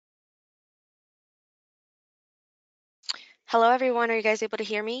Hello, everyone. Are you guys able to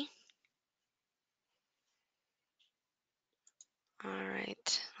hear me? All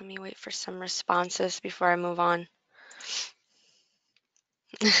right. Let me wait for some responses before I move on.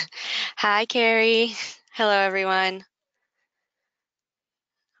 Hi, Carrie. Hello, everyone.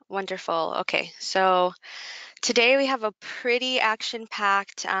 Wonderful. Okay, so today we have a pretty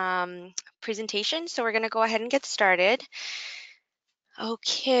action-packed presentation, so we're going to go ahead and get started.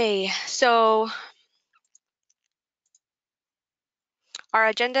 Okay, so our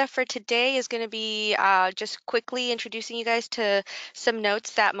agenda for today is going to be just quickly introducing you guys to some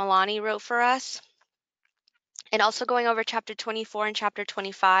notes that Milani wrote for us, and also going over chapter 24 and chapter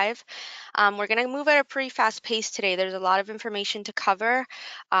 25. We're going to move at a pretty fast pace today. There's a lot of information to cover.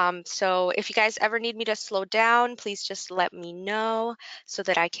 So if you guys ever need me to slow down, please just let me know so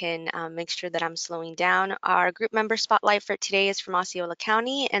that I can make sure that I'm slowing down. Our group member spotlight for today is from Osceola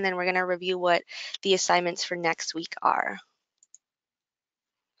County, and then we're going to review what the assignments for next week are.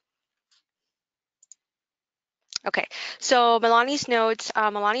 Okay, so Milani's notes,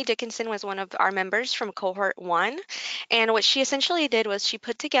 Milani Dickinson was one of our members from cohort 1, and what she essentially did was she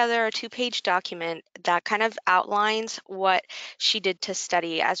put together a 2-page document that kind of outlines what she did to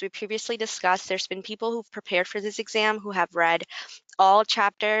study. As we previously discussed, there's been people who've prepared for this exam who have read all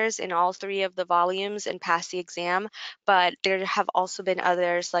chapters in all 3 of the volumes and passed the exam, but there have also been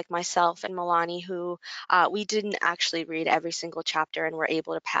others like myself and Milani who we didn't actually read every single chapter and were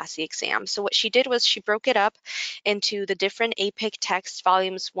able to pass the exam. So what she did was she broke it up into the different APIC texts,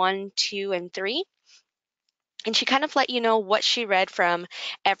 volumes 1, 2, and 3. And she kind of let you know what she read from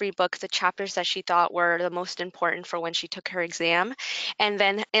every book, the chapters that she thought were the most important for when she took her exam. And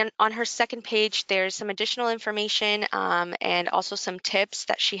then on her second page, there's some additional information and also some tips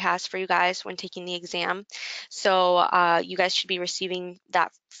that she has for you guys when taking the exam. So you guys should be receiving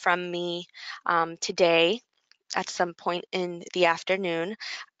that from me today at some point in the afternoon.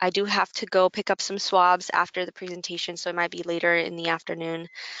 I do have to go pick up some swabs after the presentation, so it might be later in the afternoon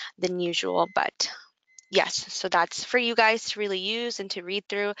than usual, but yes, so that's for you guys to really use and to read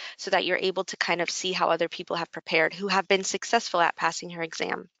through so that you're able to kind of see how other people have prepared who have been successful at passing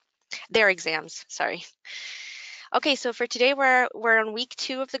their exams, sorry. Okay, so for today we're on week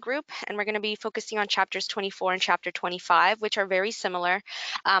 2 of the group, and we're going to be focusing on chapters 24 and chapter 25, which are very similar.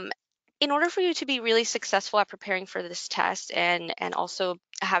 In order for you to be really successful at preparing for this test and also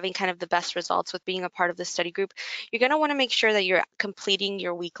having kind of the best results with being a part of the study group, you're going to want to make sure that you're completing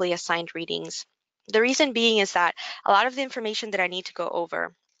your weekly assigned readings. The reason being is that a lot of the information that I need to go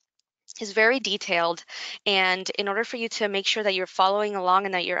over is very detailed, and in order for you to make sure that you're following along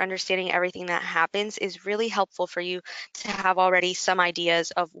and that you're understanding everything that happens is really helpful for you to have already some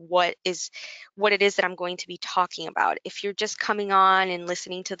ideas of what it is that I'm going to be talking about. If you're just coming on and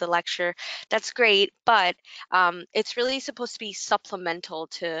listening to the lecture, that's great, but it's really supposed to be supplemental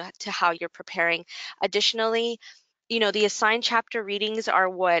to how you're preparing. Additionally, the assigned chapter readings are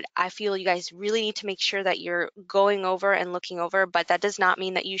what I feel you guys really need to make sure that you're going over and looking over, but that does not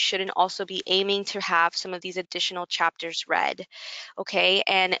mean that you shouldn't also be aiming to have some of these additional chapters read, okay?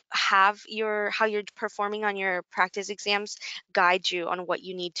 And have how you're performing on your practice exams guide you on what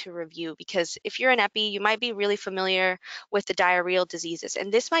you need to review, because if you're an epi, you might be really familiar with the diarrheal diseases, and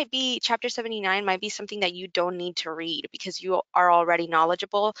this might be, chapter 79 might be something that you don't need to read because you are already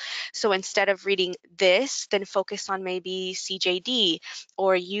knowledgeable. So instead of reading this, then focus on maybe CJD,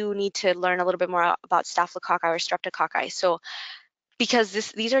 or you need to learn a little bit more about staphylococci or streptococci. So because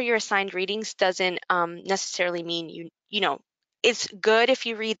these are your assigned readings doesn't necessarily mean you know it's good if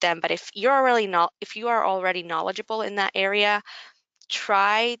you read them, but if you are already knowledgeable in that area,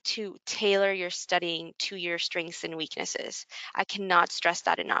 try to tailor your studying to your strengths and weaknesses. I cannot stress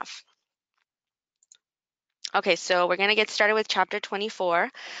that enough. Okay, so we're going to get started with chapter 24,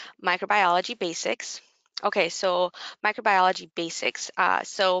 microbiology basics. Okay, so microbiology basics.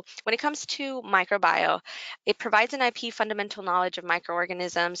 So when it comes to microbio, it provides an IP fundamental knowledge of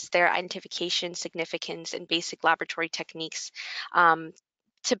microorganisms, their identification, significance, and basic laboratory techniques.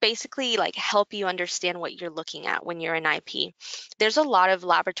 To basically like help you understand what you're looking at when you're in IP. There's a lot of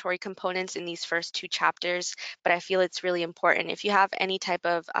laboratory components in these first 2 chapters, but I feel it's really important. If you have any type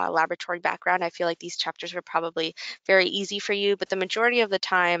of laboratory background, I feel like these chapters are probably very easy for you, but the majority of the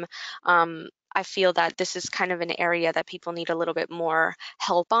time, I feel that this is kind of an area that people need a little bit more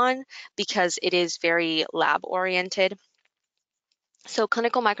help on because it is very lab oriented. So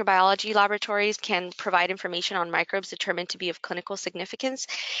clinical microbiology laboratories can provide information on microbes determined to be of clinical significance.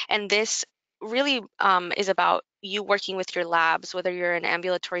 And this really is about you working with your labs, whether you're an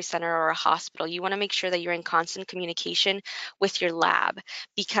ambulatory center or a hospital. You want to make sure that you're in constant communication with your lab,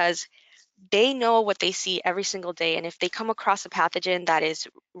 because they know what they see every single day. And if they come across a pathogen that is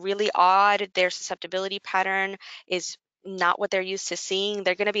really odd, their susceptibility pattern is not what they're used to seeing,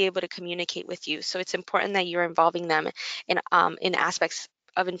 they're going to be able to communicate with you. So it's important that you're involving them in aspects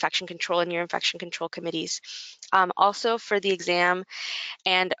of infection control in your infection control committees. Also for the exam,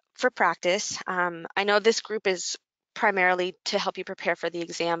 and for practice, I know this group is primarily to help you prepare for the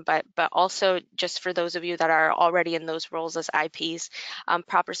exam, but also just for those of you that are already in those roles as IPs,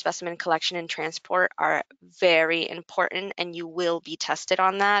 proper specimen collection and transport are very important, and you will be tested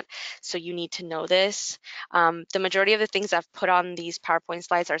on that. So you need to know this. The majority of the things I've put on these PowerPoint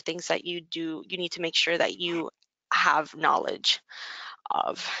slides are things that you need to make sure that you have knowledge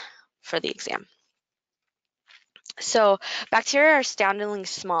of for the exam. So bacteria are astoundingly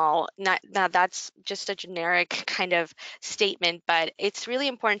small. Now that's just a generic kind of statement, but it's really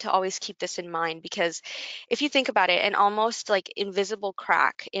important to always keep this in mind, because if you think about it, an almost like invisible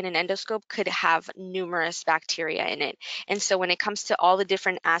crack in an endoscope could have numerous bacteria in it. And so when it comes to all the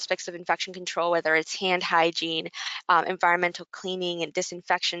different aspects of infection control, whether it's hand hygiene, environmental cleaning and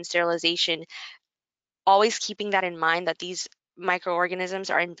disinfection, sterilization, always keeping that in mind, that these microorganisms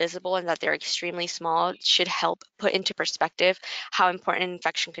are invisible and that they're extremely small, should help put into perspective how important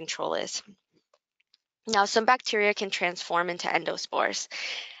infection control is. Now, some bacteria can transform into endospores.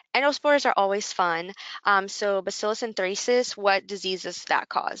 Endospores are always fun. So Bacillus anthracis, what disease does that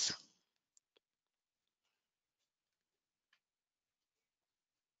cause?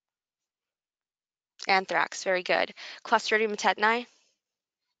 Anthrax, very good. Clostridium tetani,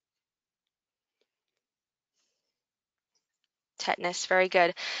 tetanus, very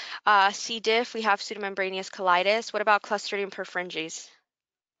good. C. diff, we have pseudomembranous colitis. What about Clostridium perfringens?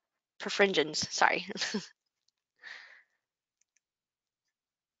 Perfringens, sorry.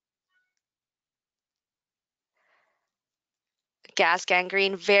 Gas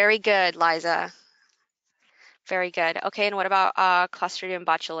gangrene, very good, Liza. Very good. Okay, and what about Clostridium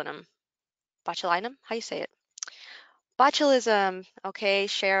botulinum? Botulinum? How you say it? Botulism. Okay,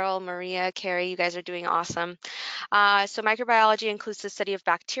 Cheryl, Maria, Carrie, you guys are doing awesome. So microbiology includes the study of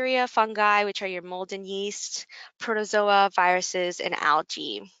bacteria, fungi, which are your mold and yeast, protozoa, viruses, and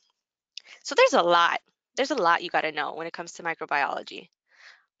algae. So there's a lot. There's a lot you got to know when it comes to microbiology,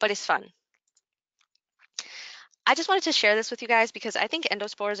 but it's fun. I just wanted to share this with you guys because I think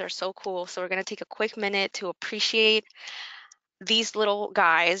endospores are so cool. So we're going to take a quick minute to appreciate these little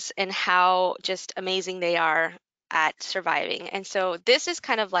guys and how just amazing they are at surviving. And so this is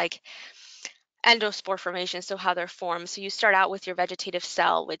kind of like endospore formation, so how they're formed. So you start out with your vegetative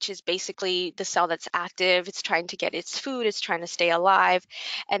cell, which is basically the cell that's active. It's trying to get its food, it's trying to stay alive.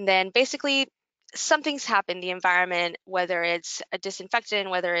 And then basically something's happened, the environment, whether it's a disinfectant,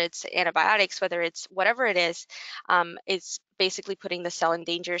 whether it's antibiotics, whether it's whatever it is basically putting the cell in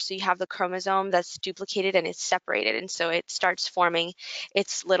danger. So you have the chromosome that's duplicated and it's separated. And so it starts forming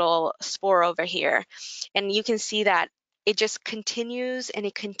its little spore over here. And you can see that it just continues and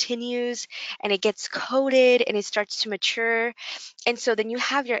it continues and it gets coated and it starts to mature. And so then you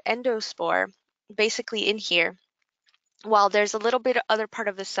have your endospore basically in here, while there's a little bit of other part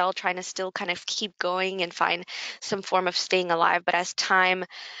of the cell trying to still kind of keep going and find some form of staying alive. But as time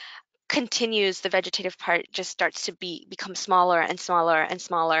continues, the vegetative part just starts to become smaller and smaller and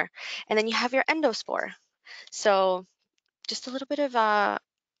smaller. And then you have your endospore. So just a little bit of a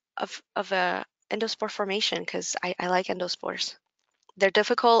endospore formation, because I like endospores. They're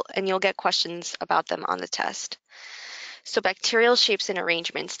difficult and you'll get questions about them on the test. So bacterial shapes and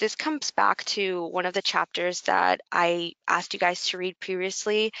arrangements. This comes back to one of the chapters that I asked you guys to read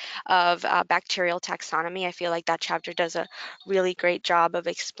previously of bacterial taxonomy. I feel like that chapter does a really great job of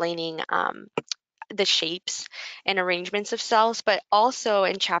explaining the shapes and arrangements of cells, but also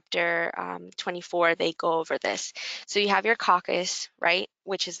in chapter 24, they go over this. So you have your coccus, right,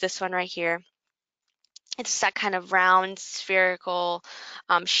 which is this one right here. It's that kind of round spherical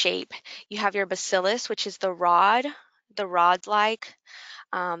shape. You have your bacillus, which is the rod-like.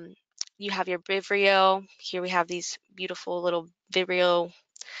 Um, you have your vibrio. Here we have these beautiful little vibrio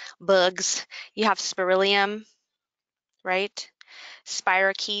bugs. You have spirillum, right?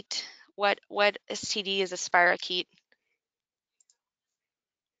 Spirochete. What STD is a spirochete?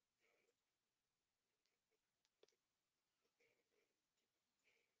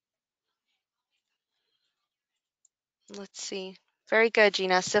 Let's see. Very good,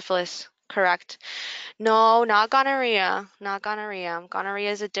 Gina. Syphilis. Correct. No, not gonorrhea. Not gonorrhea.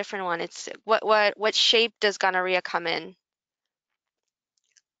 Gonorrhea is a different one. It's what shape does gonorrhea come in?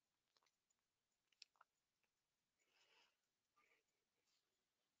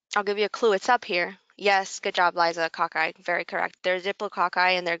 I'll give you a clue. It's up here. Yes, good job, Liza. Cocci, very correct. They're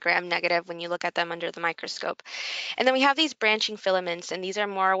diplococci and they're gram-negative when you look at them under the microscope. And then we have these branching filaments, and these are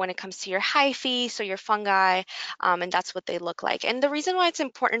more when it comes to your hyphae, so your fungi, and that's what they look like. And the reason why it's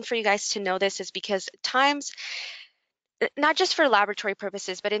important for you guys to know this is because times, not just for laboratory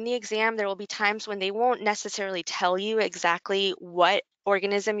purposes, but in the exam, there will be times when they won't necessarily tell you exactly what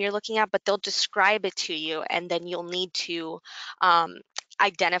organism you're looking at, but they'll describe it to you, and then you'll need to um,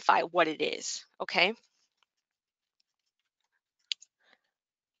 identify what it is, okay?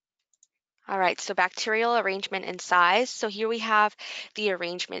 All right, so bacterial arrangement and size. So here we have the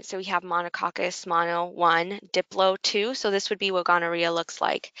arrangement. So we have monococcus, mono 1, diplo 2. So this would be what gonorrhea looks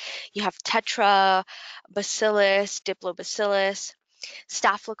like. You have tetra, bacillus, diplobacillus,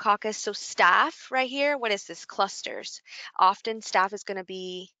 staphylococcus. So staph right here, what is this? Clusters. Often staph is going to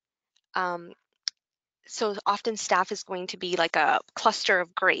be um, so often staph is going to be like a cluster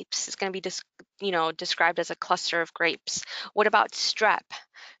of grapes. It's going to be described as a cluster of grapes. What about strep?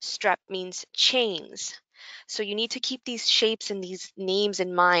 Strep means chains. So you need to keep these shapes and these names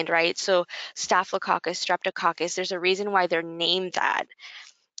in mind, right? So staphylococcus, streptococcus, there's a reason why they're named that.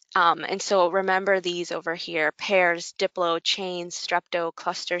 And so remember these over here: pairs, diplo, chains, strepto,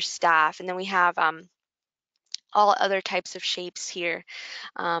 cluster, staph. And then we have all other types of shapes here.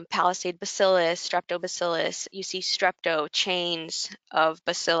 Palisade bacillus, streptobacillus. You see strepto, chains of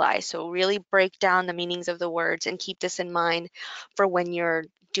bacilli. So really break down the meanings of the words and keep this in mind for when you're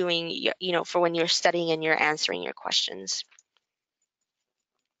doing, for when you're studying and you're answering your questions.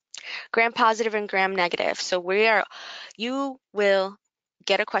 Gram positive and gram negative. So you will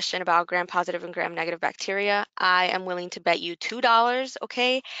get a question about gram positive and gram negative bacteria. I am willing to bet you $2,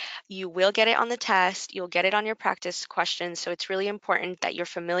 okay? You will get it on the test. You'll get it on your practice questions. So it's really important that you're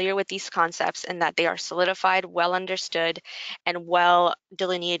familiar with these concepts and that they are solidified, well understood, and well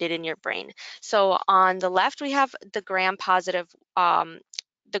delineated in your brain. So on the left, we have the gram positive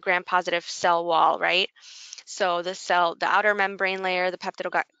cell wall, right? So the outer membrane layer, the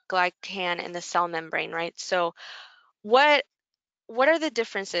peptidoglycan, and the cell membrane, right? So what what are the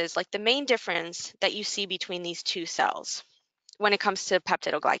differences, like the main difference that you see between these two cells when it comes to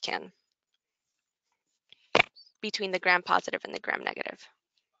peptidoglycan, between the gram positive and the gram negative?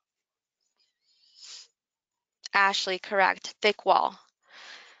 Ashley, correct. Thick wall.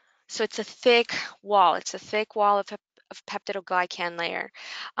 So it's a thick wall. It's a thick wall of peptidoglycan layer.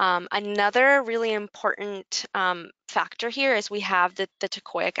 Another really important factor here is we have the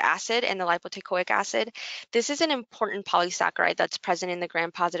teichoic acid and the lipoteichoic acid. This is an important polysaccharide that's present in the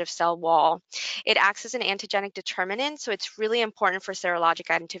gram-positive cell wall. It acts as an antigenic determinant, so it's really important for serologic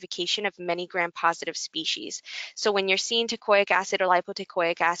identification of many gram-positive species. So when you're seeing teichoic acid or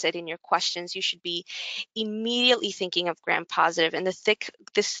lipoteichoic acid in your questions, you should be immediately thinking of gram-positive. And this thick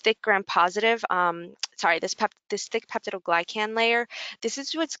gram-positive, this thick peptidoglycan layer, this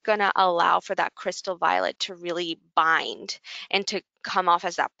is what's gonna allow for that crystal violet to really bind and to come off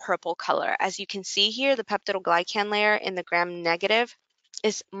as that purple color. As you can see here, the peptidoglycan layer in the gram-negative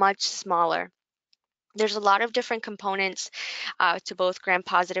is much smaller. There's a lot of different components to both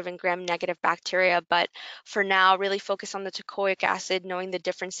gram-positive and gram-negative bacteria, but for now, really focus on the teichoic acid, knowing the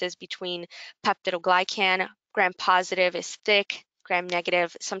differences between peptidoglycan. Gram-positive is thick,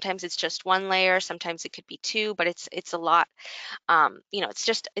 gram-negative, sometimes it's just one layer, sometimes it could be two, but it's a lot,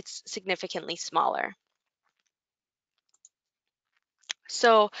 it's significantly smaller.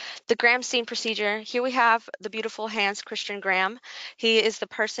 So the Gram stain procedure, here we have the beautiful Hans Christian Gram. He is the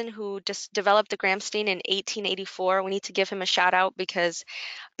person who just developed the Gram stain in 1884. We need to give him a shout out because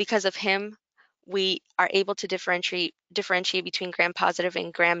of him, we are able to differentiate between gram-positive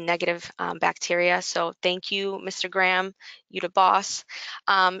and gram-negative bacteria. So thank you, Mr. Gram, you the boss.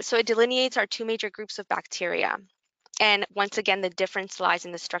 So it delineates our two major groups of bacteria. And once again, the difference lies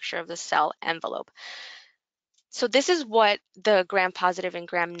in the structure of the cell envelope. So this is what the gram-positive and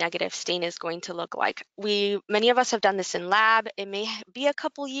gram-negative stain is going to look like. Many of us have done this in lab. It may be a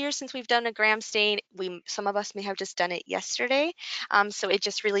couple years since we've done a gram stain. Some of us may have just done it yesterday. So it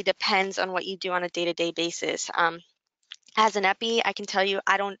just really depends on what you do on a day-to-day basis. As an epi, I can tell you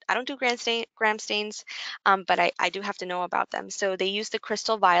I don't do gram stains, but I do have to know about them. So they use the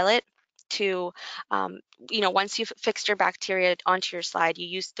crystal violet to, once you've fixed your bacteria onto your slide, you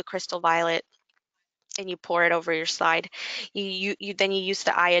use the crystal violet and you pour it over your slide. Then you use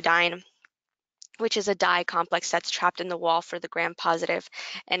the iodine, which is a dye complex that's trapped in the wall for the gram-positive,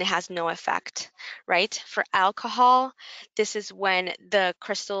 and it has no effect, right? For alcohol, this is when the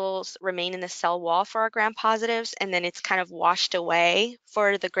crystals remain in the cell wall for our gram-positives, and then it's kind of washed away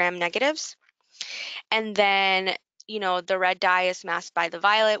for the gram-negatives. And then the red dye is masked by the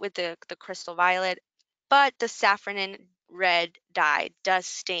violet with the crystal violet, but the saffron red dye does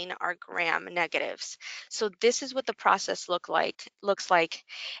stain our gram negatives. So this is what the process looks like,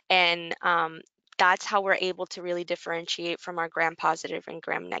 and that's how we're able to really differentiate from our gram positive and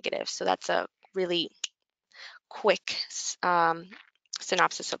gram negative. So that's a really quick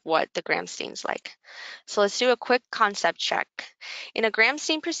synopsis of what the gram stain's like. So let's do a quick concept check. In a gram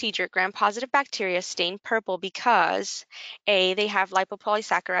stain procedure, gram-positive bacteria stain purple because A, they have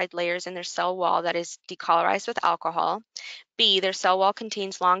lipopolysaccharide layers in their cell wall that is decolorized with alcohol. B, their cell wall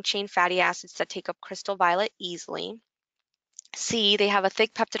contains long-chain fatty acids that take up crystal violet easily. C, they have a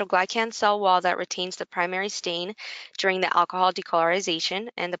thick peptidoglycan cell wall that retains the primary stain during the alcohol decolorization,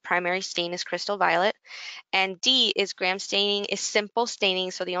 and the primary stain is crystal violet. And D is gram staining is simple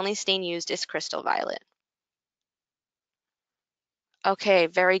staining, so the only stain used is crystal violet. Okay,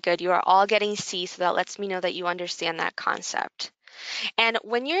 very good. You are all getting C, so that lets me know that you understand that concept. And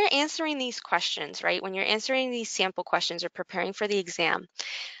when you're answering these questions, right, when you're answering these sample questions or preparing for the exam,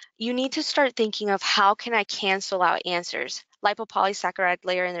 you need to start thinking of how can I cancel out answers. Lipopolysaccharide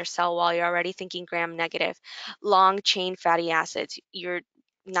layer in their cell wall, you're already thinking gram negative. Long chain fatty acids, you're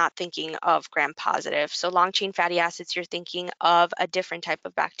not thinking of gram positive. So long chain fatty acids, you're thinking of a different type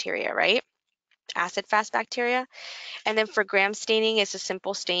of bacteria, right? Acid fast bacteria. And then for gram staining, it's a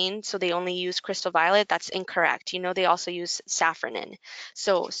simple stain, so they only use crystal violet. That's incorrect. They also use saffronin.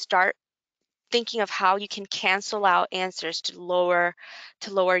 So start thinking of how you can cancel out answers to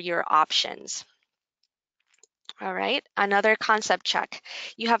lower your options. All right, another concept check.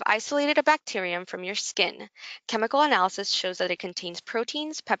 You have isolated a bacterium from your skin. Chemical analysis shows that it contains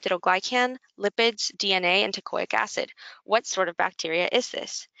proteins, peptidoglycan, lipids, DNA, and teichoic acid. What sort of bacteria is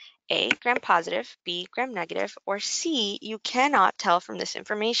this? A, gram positive, B, gram negative, or C, you cannot tell from this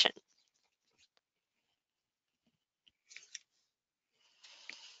information.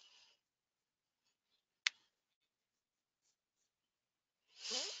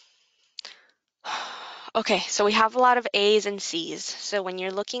 Okay, so we have a lot of A's and C's. So when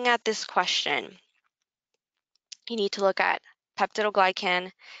you're looking at this question, you need to look at peptidoglycan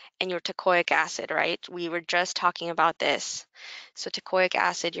and your teichoic acid, right? We were just talking about this. So teichoic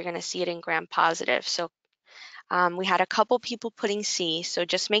acid, you're going to see it in gram positive. So we had a couple people putting C. So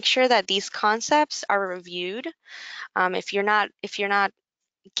just make sure that these concepts are reviewed. If you're not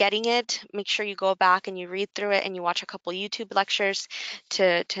getting it, make sure you go back and you read through it and you watch a couple YouTube lectures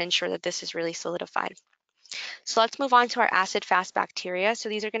to ensure that this is really solidified. So let's move on to our acid-fast bacteria. So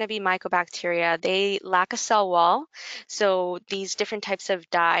these are going to be mycobacteria. They lack a cell wall, so these different types of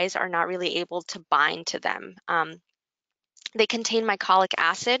dyes are not really able to bind to them. They contain mycolic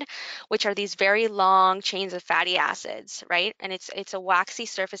acid, which are these very long chains of fatty acids, right? And it's a waxy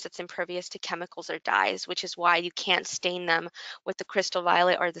surface that's impervious to chemicals or dyes, which is why you can't stain them with the crystal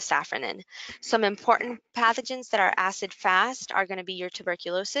violet or the saffronin. Some important pathogens that are acid fast are going to be your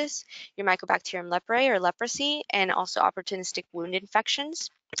tuberculosis, your Mycobacterium leprae or leprosy, and also opportunistic wound infections.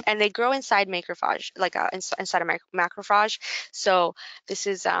 And they grow inside macrophage, like inside a macrophage. So this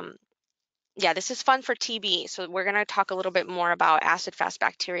is yeah, this is fun for TB. So we're going to talk a little bit more about acid-fast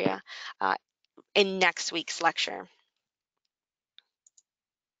bacteria in next week's lecture.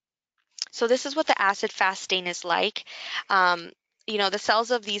 So this is what the acid-fast stain is like. The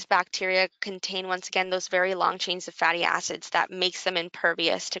cells of these bacteria contain, once again, those very long chains of fatty acids that makes them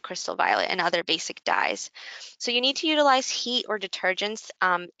impervious to crystal violet and other basic dyes. So you need to utilize heat or detergents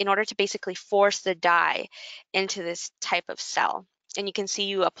in order to basically force the dye into this type of cell. And you can see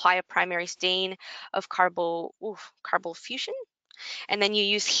you apply a primary stain of carbofusion, and then you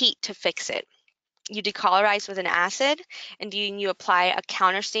use heat to fix it. You decolorize with an acid, and you apply a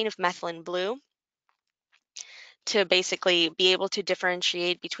counter stain of methylene blue to basically be able to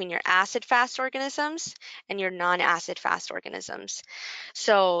differentiate between your acid-fast organisms and your non-acid fast organisms.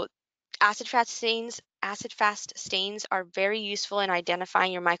 So acid-fast stains are very useful in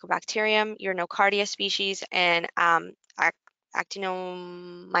identifying your Mycobacterium, your Nocardia species, and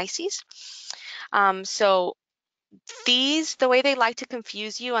Actinomyces. So the way they like to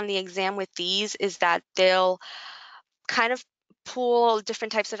confuse you on the exam with these is that they'll kind of pull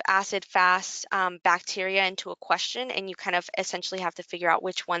different types of acid-fast bacteria into a question, and you kind of essentially have to figure out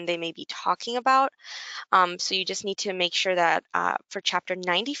which one they may be talking about. So you just need to make sure that for chapter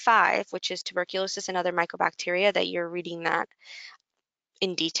 95, which is tuberculosis and other mycobacteria, that you're reading that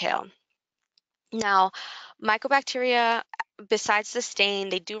in detail. Now, mycobacteria, besides the stain,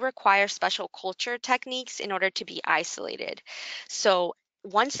 they do require special culture techniques in order to be isolated. So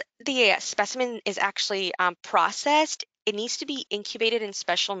once the specimen is actually processed, it needs to be incubated in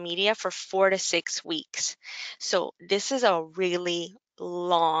special media for 4 to 6 weeks. So this is a really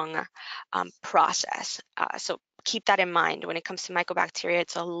long process. So keep that in mind when it comes to mycobacteria.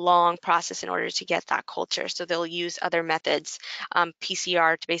 It's a long process in order to get that culture. So they'll use other methods,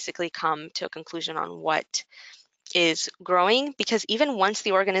 PCR, to basically come to a conclusion on what is growing, because even once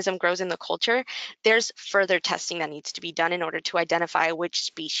the organism grows in the culture, there's further testing that needs to be done in order to identify which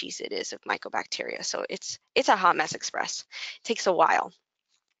species it is of mycobacteria. So it's a hot mess express. It takes a while.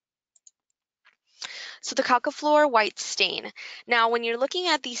 So the cocifloor white stain. Now, when you're looking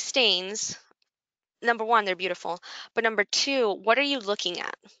at these stains, number one, they're beautiful, but number two, what are you looking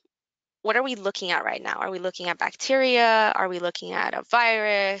at? What are we looking at right now? Are we looking at bacteria? Are we looking at a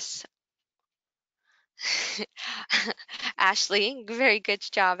virus? Ashley, very good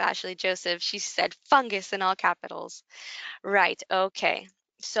job, Ashley Joseph. She said fungus in all capitals. Right, okay.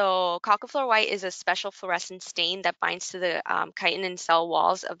 So cocifloor white is a special fluorescent stain that binds to the chitin and cell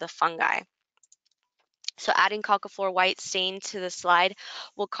walls of the fungi. So adding cocifloor white stain to the slide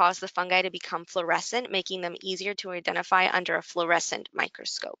will cause the fungi to become fluorescent, making them easier to identify under a fluorescent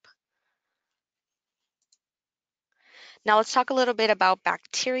microscope. Now let's talk a little bit about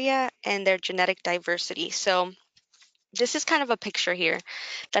bacteria and their genetic diversity. So this is kind of a picture here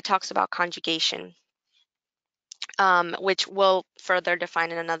that talks about conjugation. Which we'll further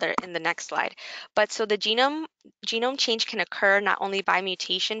define in the next slide. But so the genome change can occur not only by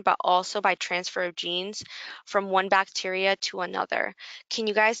mutation, but also by transfer of genes from one bacteria to another. Can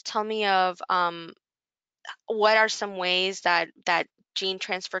you guys tell me of what are some ways that gene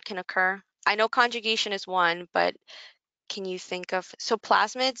transfer can occur? I know conjugation is one, but can you think of, so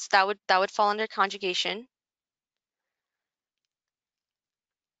plasmids, that would fall under conjugation.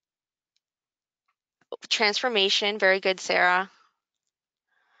 Transformation, very good, Sarah.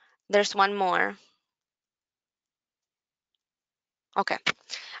 There's one more. Okay.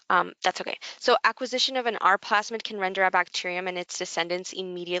 That's okay. So acquisition of an R plasmid can render a bacterium and its descendants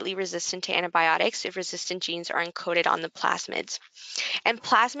immediately resistant to antibiotics if resistant genes are encoded on the plasmids. And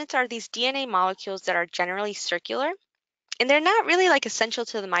plasmids are these DNA molecules that are generally circular, and they're not really like essential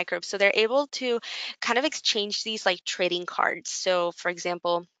to the microbe. So they're able to kind of exchange these like trading cards. So for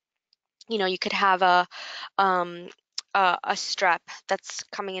example, you could have um, a strep that's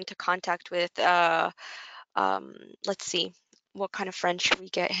coming into contact with um, let's see, what kind of friend should we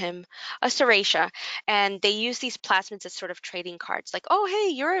get him? A Serratia. And they use these plasmids as sort of trading cards. Like, oh, hey,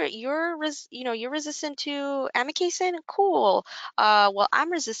 you're resistant to amikacin? Cool. Well,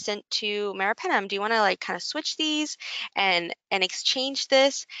 I'm resistant to meropenem. Do you want to like kind of switch these and exchange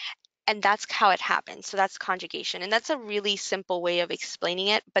this? And that's how it happens. So that's conjugation. And that's a really simple way of explaining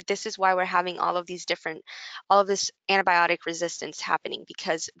it. But this is why we're having all of this antibiotic resistance happening,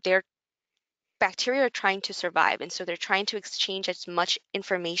 because bacteria are trying to survive, and so they're trying to exchange as much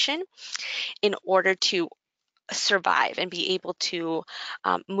information in order to survive and be able to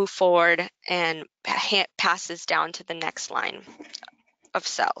move forward and pass this down to the next line of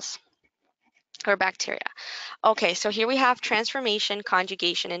cells or bacteria. Okay, so here we have transformation,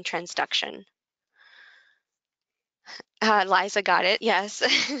 conjugation, and transduction. Liza got it, yes.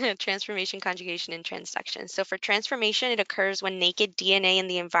 Transformation, conjugation, and transduction. So for transformation, it occurs when naked DNA in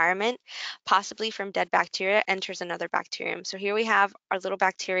the environment, possibly from dead bacteria, enters another bacterium. So here we have our little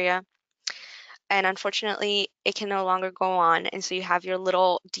bacteria, and unfortunately, it can no longer go on. And so you have your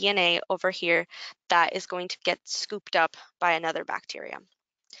little DNA over here that is going to get scooped up by another bacteria.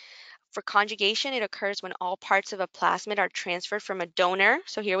 For conjugation, it occurs when all parts of a plasmid are transferred from a donor,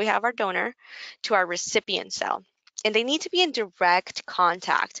 so here we have our donor, to our recipient cell. And they need to be in direct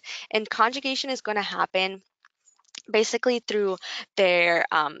contact. And conjugation is going to happen basically through their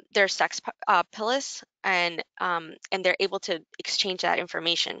sex pilus, and they're able to exchange that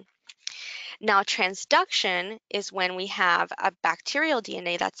information. Now, transduction is when we have a bacterial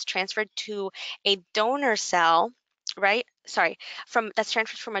DNA that's transferred to a donor cell, right? Sorry, that's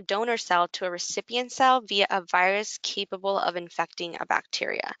transferred from a donor cell to a recipient cell via a virus capable of infecting a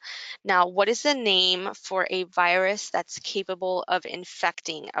bacteria. Now, what is the name for a virus that's capable of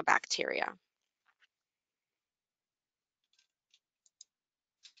infecting a bacteria?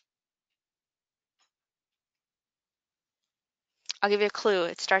 I'll give you a clue.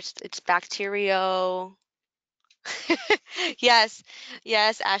 It's bacterio. Yes,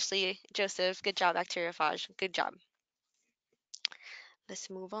 yes, Ashley, Joseph, good job, bacteriophage. Good job. Let's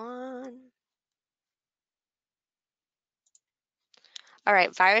move on. All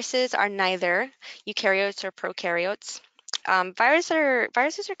right, viruses are neither eukaryotes or prokaryotes. Viruses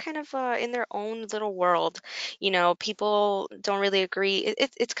are kind of in their own little world. People don't really agree.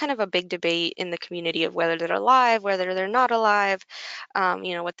 It's kind of a big debate in the community of whether they're alive, whether they're not alive,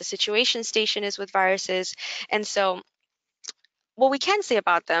 what the situation station is with viruses. And so what we can say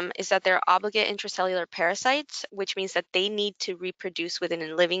about them is that they're obligate intracellular parasites, which means that they need to reproduce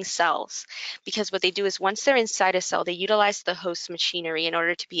within living cells. Because what they do is once they're inside a cell, they utilize the host machinery in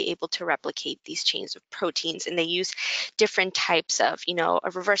order to be able to replicate these chains of proteins. And they use different types of, a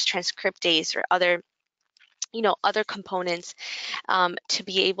reverse transcriptase or other components to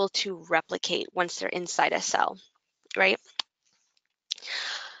be able to replicate once they're inside a cell, right?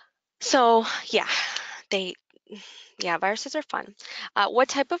 So yeah, they yeah, viruses are fun. What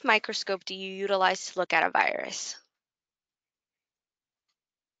type of microscope do you utilize to look at a virus?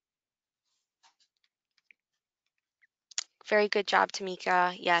 Very good job,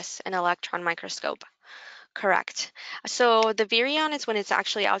 Tamika. Yes, an electron microscope. Correct. So the virion is when it's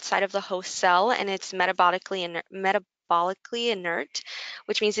actually outside of the host cell and it's metabolically inert,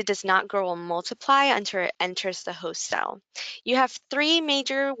 which means it does not grow or multiply until it enters the host cell. You have three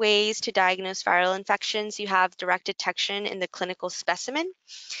major ways to diagnose viral infections. You have direct detection in the clinical specimen.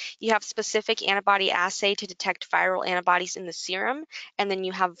 You have specific antibody assay to detect viral antibodies in the serum, and then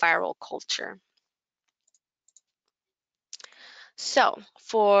you have viral culture. So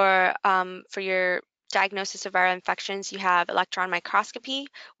for your diagnosis of viral infections, you have electron microscopy,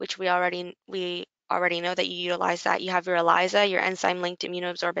 which we already know that you utilize that. You have your ELISA, your enzyme-linked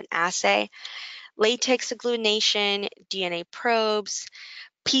immunoabsorbent assay, latex agglutination, DNA probes,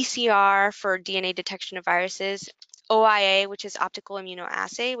 PCR for DNA detection of viruses, OIA, which is optical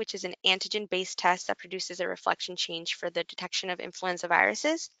immunoassay, which is an antigen-based test that produces a reflection change for the detection of influenza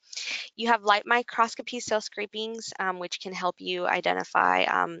viruses. You have light microscopy cell scrapings, which can help you identify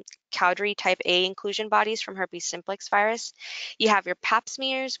Cowdery type A inclusion bodies from herpes simplex virus. You have your pap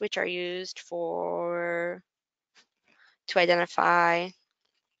smears, which are used to identify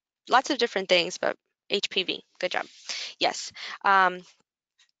lots of different things, but HPV. Good job. Yes. Um,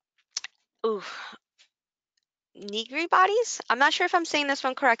 ooh, Negri bodies. I'm not sure if I'm saying this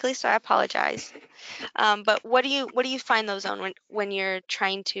one correctly, so I apologize. But what do you find those on when you're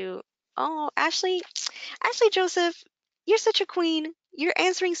trying to? Oh, Ashley Joseph, you're such a queen. You're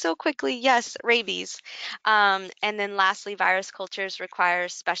answering so quickly. Yes, rabies. And then lastly, virus cultures require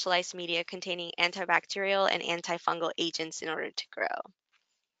specialized media containing antibacterial and antifungal agents in order to grow.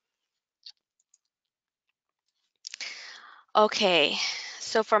 Okay,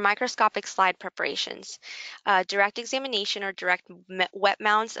 so for microscopic slide preparations, direct examination or direct wet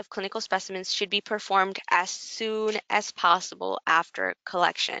mounts of clinical specimens should be performed as soon as possible after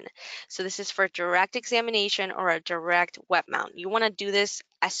collection. So this is for direct examination or a direct wet mount. You want to do this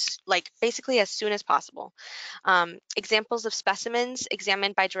basically as soon as possible. Examples of specimens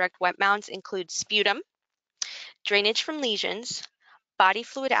examined by direct wet mounts include sputum, drainage from lesions, body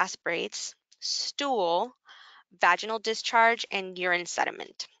fluid aspirates, stool, vaginal discharge, and urine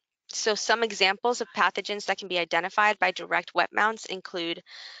sediment. So some examples of pathogens that can be identified by direct wet mounts include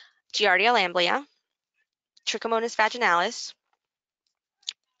Giardia lamblia, Trichomonas vaginalis,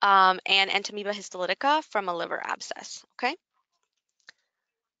 and Entamoeba histolytica from a liver abscess. Okay,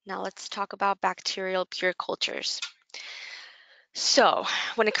 now let's talk about bacterial pure cultures. So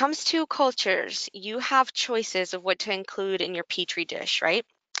when it comes to cultures, you have choices of what to include in your Petri dish, right?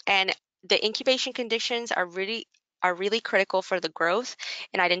 And the incubation conditions are really critical for the growth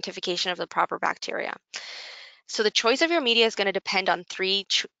and identification of the proper bacteria. So the choice of your media is going to depend on three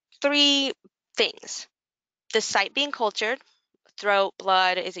things. The site being cultured, throat,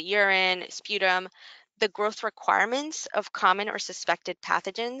 blood, is it urine, sputum, the growth requirements of common or suspected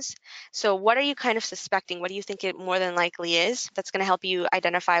pathogens. So what are you kind of suspecting? What do you think it more than likely is? That's going to help you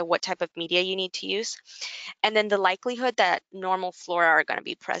identify what type of media you need to use. And then the likelihood that normal flora are going to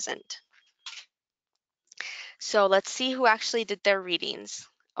be present. So let's see who actually did their readings.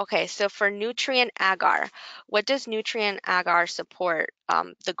 Okay, so for nutrient agar, what does nutrient agar support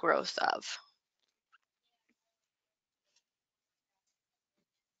the growth of?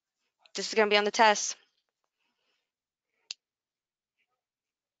 This is going to be on the test.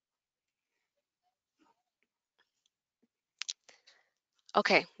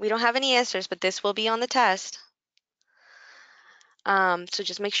 Okay, we don't have any answers, but this will be on the test. So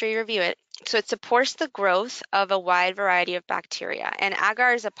just make sure you review it. So it supports the growth of a wide variety of bacteria. And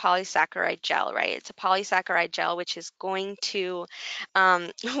agar is a polysaccharide gel, right? It's a polysaccharide gel which is going to,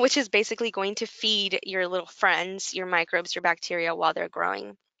 which is basically going to feed your little friends, your microbes, your bacteria while they're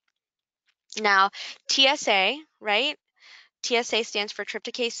growing. Now, TSA, right? TSA stands for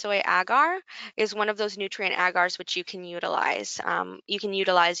tryptase soy agar, is one of those nutrient agars which you can utilize. You can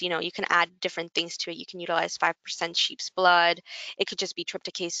utilize, you can add different things to it. You can utilize 5% sheep's blood. It could just be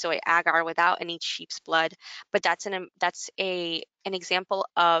tryptase soy agar without any sheep's blood, but that's an example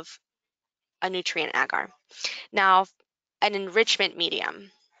of a nutrient agar. Now, an enrichment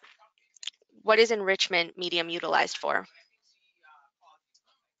medium. What is enrichment medium utilized for?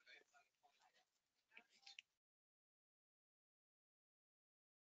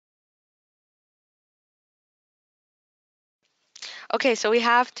 Okay, so we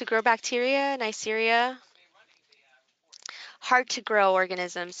have to grow bacteria, Neisseria, hard to grow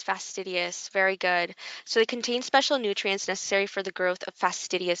organisms, fastidious, very good. So they contain special nutrients necessary for the growth of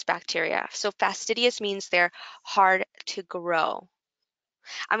fastidious bacteria. So fastidious means they're hard to grow.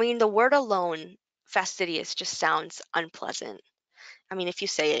 I mean, the word alone, fastidious, just sounds unpleasant. I mean, if you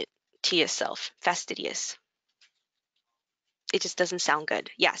say it to yourself, fastidious, it just doesn't sound good.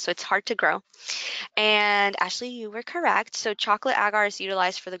 Yeah, so it's hard to grow. And Ashley, you were correct. So chocolate agar is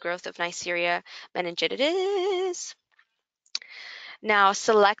utilized for the growth of Neisseria meningitidis. Now,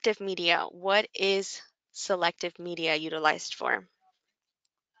 selective media. What is selective media utilized for?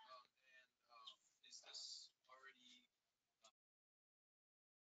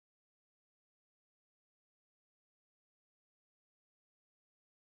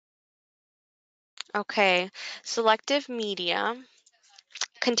 Okay, selective media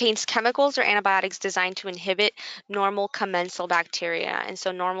contains chemicals or antibiotics designed to inhibit normal commensal bacteria. And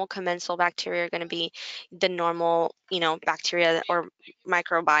so normal commensal bacteria are going to be the normal, bacteria or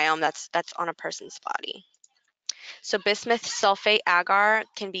microbiome that's on a person's body. So bismuth sulfate agar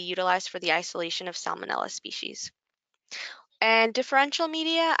can be utilized for the isolation of Salmonella species. And differential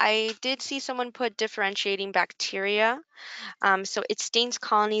media, I did see someone put differentiating bacteria. So it stains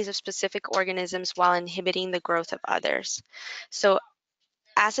colonies of specific organisms while inhibiting the growth of others. So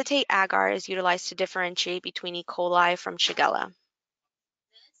acetate agar is utilized to differentiate between E. coli from Shigella.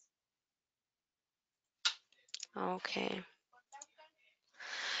 Okay.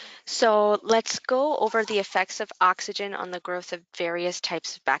 So let's go over the effects of oxygen on the growth of various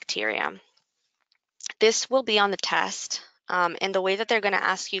types of bacteria. This will be on the test. And the way that they're going to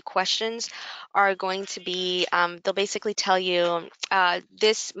ask you questions are going to be, they'll basically tell you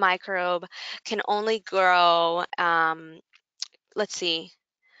this microbe can only grow, let's see,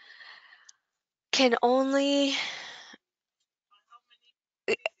 can only,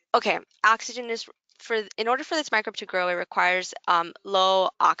 okay, oxygen is, in order for this microbe to grow, it requires low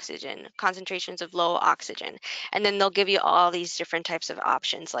oxygen, concentrations of low oxygen. And then they'll give you all these different types of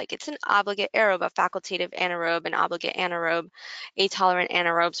options, like it's an obligate aerobe, a facultative anaerobe, an obligate anaerobe, atolerant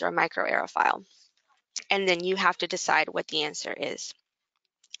anaerobes, or a microaerophile. And then you have to decide what the answer is.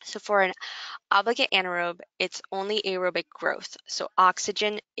 So for an obligate anaerobe, it's only aerobic growth. So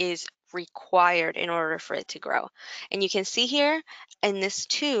oxygen is required in order for it to grow. And you can see here in this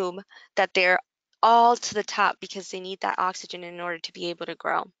tube that they're all to the top because they need that oxygen in order to be able to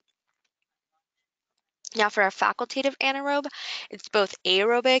grow. Now for a facultative anaerobe, it's both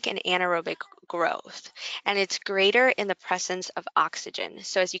aerobic and anaerobic growth, and it's greater in the presence of oxygen.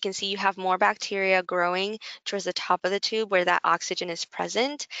 So as you can see, you have more bacteria growing towards the top of the tube where that oxygen is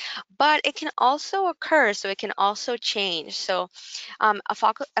present, but it can also occur, so it can also change. So a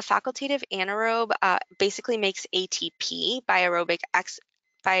facultative anaerobe basically makes ATP by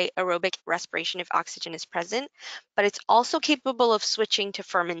aerobic respiration if oxygen is present, but it's also capable of switching to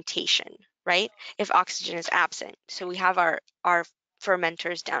fermentation, right? If oxygen is absent. So we have our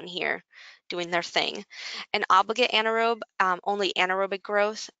fermenters down here doing their thing. An obligate anaerobe, only anaerobic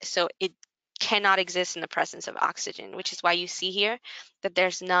growth, so it cannot exist in the presence of oxygen, which is why you see here that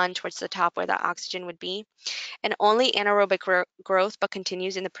there's none towards the top where that oxygen would be. And only anaerobic growth, but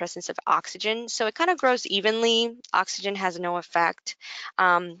continues in the presence of oxygen. So it kind of grows evenly. Oxygen has no effect.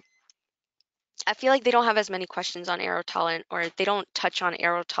 I feel like they don't have as many questions on aerotolerant, or they don't touch on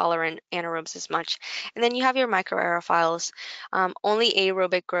aerotolerant anaerobes as much. And then you have your microaerophiles. Only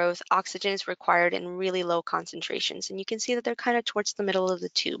aerobic growth. Oxygen is required in really low concentrations. And you can see that they're kind of towards the middle of the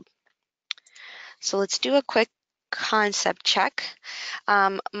tube. So let's do a quick concept check.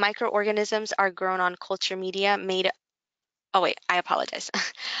 Microorganisms are grown on culture media made. Oh wait, I apologize.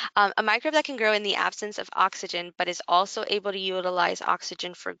 A microbe that can grow in the absence of oxygen, but is also able to utilize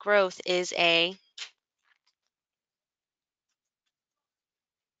oxygen for growth is a.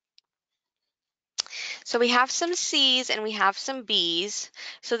 So we have some C's and we have some B's.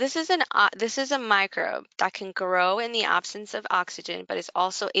 So this is a microbe that can grow in the absence of oxygen, but is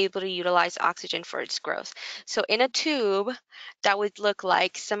also able to utilize oxygen for its growth. So in a tube, that would look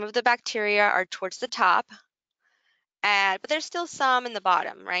like some of the bacteria are towards the top, But there's still some in the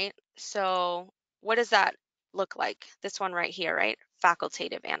bottom, right? So what does that look like? This one right here, right?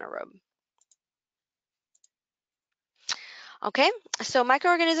 Facultative anaerobe. Okay, so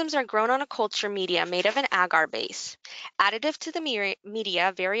microorganisms are grown on a culture media made of an agar base. Additive to the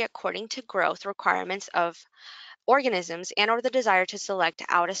media vary according to growth requirements of organisms and or the desire to select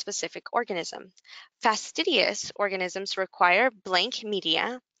out a specific organism. Fastidious organisms require blank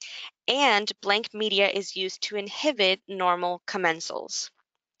media, and blank media is used to inhibit normal commensals.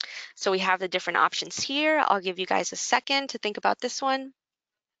 So we have the different options here. I'll give you guys a second to think about this one.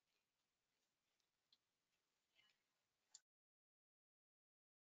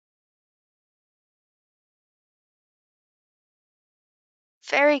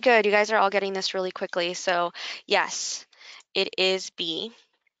 Very good. You guys are all getting this really quickly. So yes, it is B.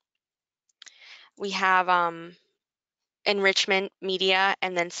 We have enrichment media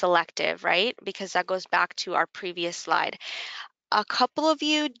and then selective, right? Because that goes back to our previous slide. A couple of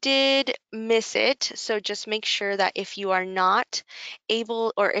you did miss it, so just make sure that if you are not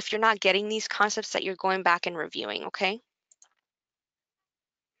able or if you're not getting these concepts that you're going back and reviewing, okay?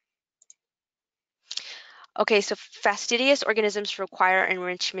 Okay, so fastidious organisms require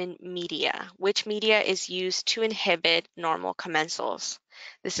enrichment media. Which media is used to inhibit normal commensals?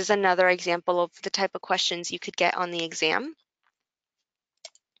 This is another example of the type of questions you could get on the exam.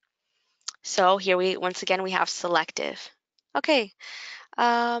 So here once again we have selective. Okay,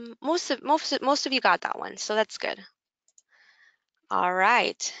 most of you got that one, so that's good. All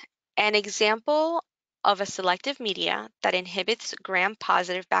right, an example of a selective media that inhibits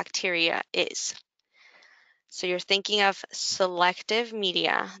gram-positive bacteria is. So you're thinking of selective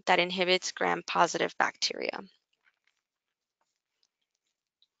media that inhibits gram-positive bacteria.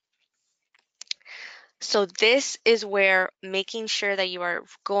 So this is where making sure that you are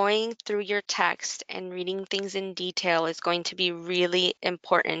going through your text and reading things in detail is going to be really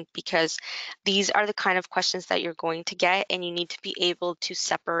important, because these are the kind of questions that you're going to get, and you need to be able to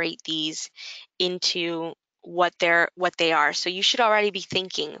separate these into what they are. So you should already be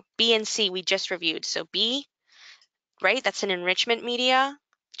thinking B and C we just reviewed. So B, right? That's an enrichment media.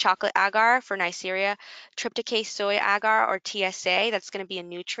 Chocolate agar for Neisseria, tryptase soy agar or TSA, that's going to be a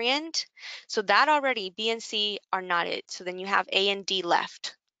nutrient. So that already, B and C are not it. So then you have A and D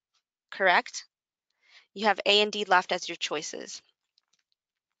left, correct? You have A and D left as your choices.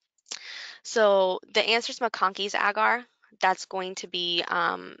 So the answer is McConkey's agar. That's going to be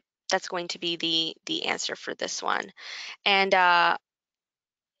the answer for this one. And oh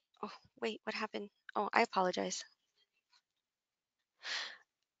wait, what happened? Oh, I apologize.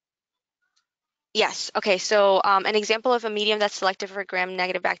 Yes. Okay. So an example of a medium that's selective for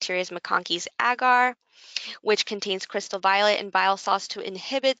gram-negative bacteria is McConkey's agar, which contains crystal violet and bile salts to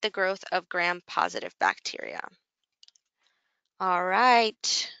inhibit the growth of gram-positive bacteria. All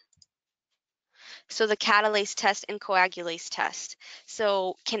right. So the catalase test and coagulase test.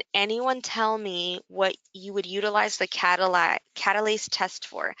 So can anyone tell me what you would utilize the catalase test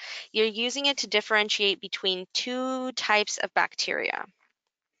for? You're using it to differentiate between two types of bacteria.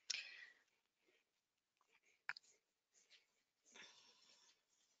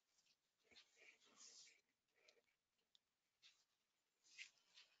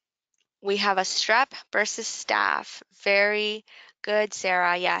 We have a strep versus staph. Very good,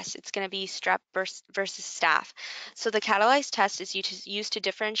 Sarah. Yes, it's going to be strep versus staph. So the catalyzed test is used to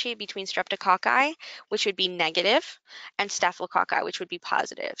differentiate between streptococci, which would be negative, and staphylococci, which would be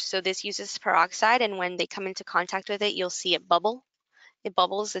positive. So this uses peroxide, and when they come into contact with it, you'll see it bubble. It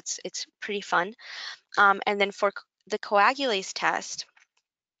bubbles. It's pretty fun. And then for the coagulase test,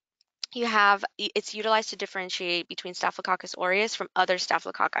 it's utilized to differentiate between Staphylococcus aureus from other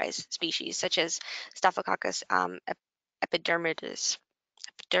Staphylococcus species, such as Staphylococcus epidermidis.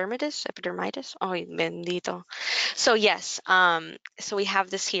 Epidermidis? Oh, bendito. So yes, so we have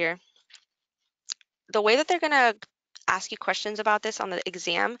this here. The way that they're gonna ask you questions about this on the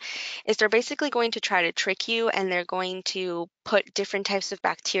exam is they're basically going to try to trick you, and they're going to put different types of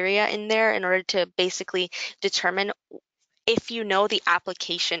bacteria in there in order to basically determine if you know the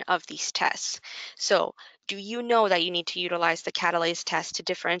application of these tests. So do you know that you need to utilize the catalase test to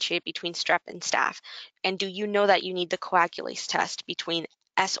differentiate between strep and staph? And do you know that you need the coagulase test between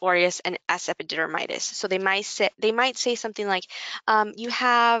S. aureus and S. epidermidis? So they might say something like, you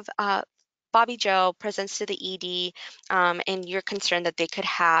have Bobby Joe presents to the ED, and you're concerned that they could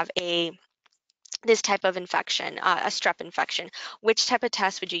have this type of infection, a strep infection. Which type of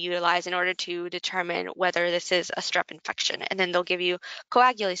test would you utilize in order to determine whether this is a strep infection? And then they'll give you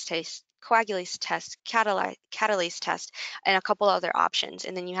coagulase test, catalase test, and a couple other options,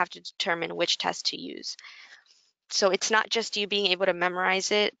 and then you have to determine which test to use. So it's not just you being able to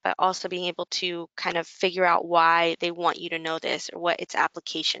memorize it, but also being able to kind of figure out why they want you to know this or what its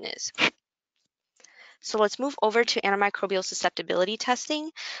application is. So let's move over to antimicrobial susceptibility testing,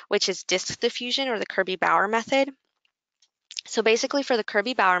 which is disk diffusion or the Kirby-Bauer method. So basically for the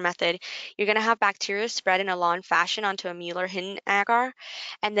Kirby-Bauer method, you're going to have bacteria spread in a lawn fashion onto a Mueller-Hinton agar.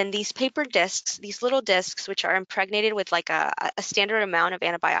 And then these paper discs, these little discs, which are impregnated with like a standard amount of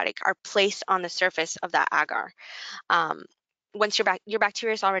antibiotic, are placed on the surface of that agar. Once your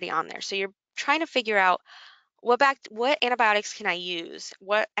bacteria is already on there. So you're trying to figure out what antibiotics can I use?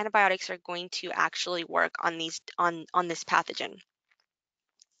 What antibiotics are going to actually work on these on this pathogen?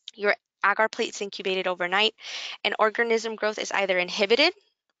 Your agar plate's incubated overnight, and organism growth is either inhibited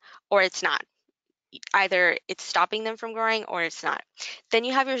or it's not. Either it's stopping them from growing or it's not. Then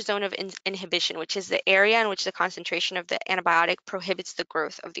you have your zone of inhibition, which is the area in which the concentration of the antibiotic prohibits the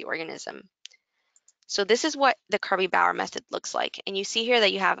growth of the organism. So this is what the Kirby-Bauer method looks like. And you see here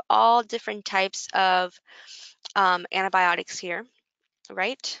that you have all different types of antibiotics here,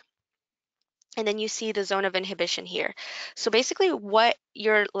 right? And then you see the zone of inhibition here. So basically what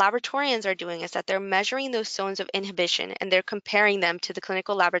your laboratorians are doing is that they're measuring those zones of inhibition and they're comparing them to the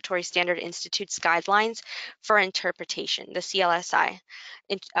Clinical Laboratory Standard Institute's guidelines for interpretation, the CLSI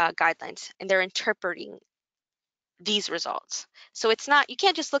guidelines, and they're interpreting these results. So it's not, you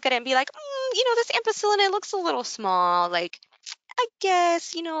can't just look at it and be like, this ampicillin, it looks a little small. Like, I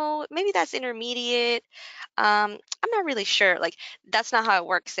guess, maybe that's intermediate. I'm not really sure. Like, that's not how it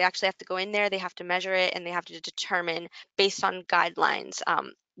works. They actually have to go in there, they have to measure it, and they have to determine based on guidelines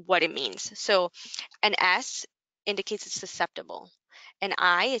what it means. So an S indicates it's susceptible. An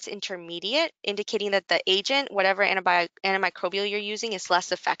I is intermediate, indicating that the agent, whatever antimicrobial you're using, is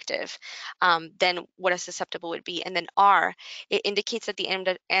less effective than what a susceptible would be. And then R, it indicates that the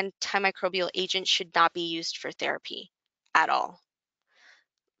antimicrobial agent should not be used for therapy at all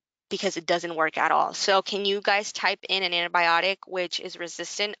because it doesn't work at all. So can you guys type in an antibiotic which is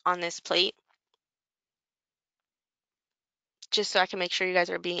resistant on this plate? Just so I can make sure you guys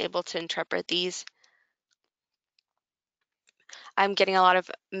are being able to interpret these. I'm getting a lot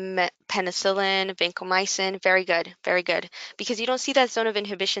of penicillin, vancomycin. Very good, very good. Because you don't see that zone of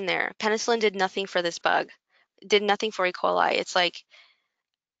inhibition there. Penicillin did nothing for this bug, did nothing for E. coli. It's like,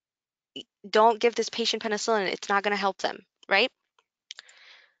 don't give this patient penicillin. It's not going to help them, right?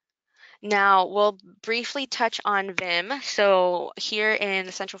 Now, we'll briefly touch on VIM. So here in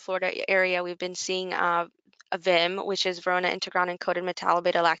the Central Florida area, we've been seeing a VIM, which is Verona integron-encoded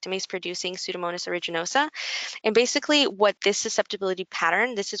metallo-beta-lactamase producing Pseudomonas aeruginosa. And basically what this susceptibility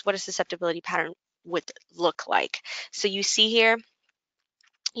pattern, this is what a susceptibility pattern would look like. So you see here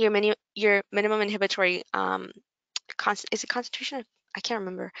your minimum inhibitory is it concentration? I can't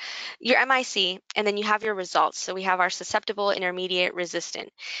remember. Your MIC, and then you have your results. So we have our susceptible, intermediate, resistant.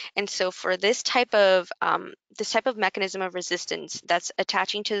 And so for this type of mechanism of resistance that's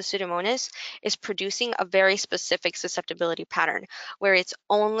attaching to the Pseudomonas is producing a very specific susceptibility pattern where it's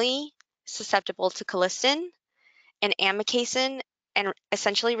only susceptible to colistin and amikacin and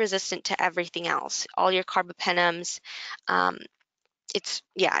essentially resistant to everything else. All your carbapenems. It's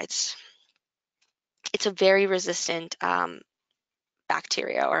it's a very resistant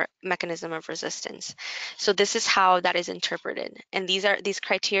bacteria or mechanism of resistance. So this is how that is interpreted. And these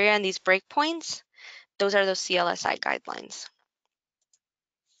criteria and these breakpoints, those are those CLSI guidelines.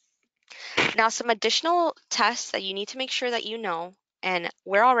 Now, some additional tests that you need to make sure that you know, and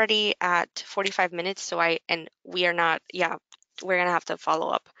we're already at 45 minutes, we are not, we're gonna have to follow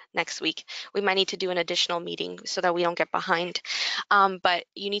up next week. We might need to do an additional meeting so that we don't get behind. But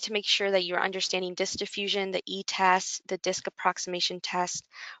you need to make sure that you're understanding disc diffusion, the E-test, the disc approximation test,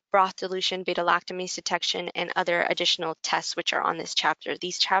 broth dilution, beta-lactamase detection, and other additional tests which are on this chapter.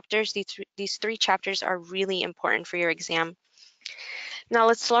 These three chapters are really important for your exam. Now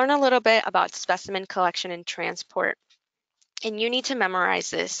let's learn a little bit about specimen collection and transport. And you need to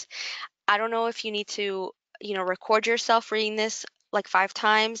memorize this. I don't know if you need to, record yourself reading this like 5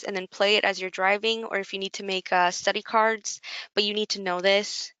 times and then play it as you're driving, or if you need to make study cards, but you need to know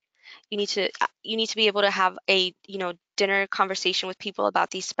this. You need to be able to have a, dinner conversation with people about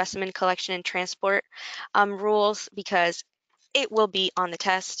these specimen collection and transport rules because it will be on the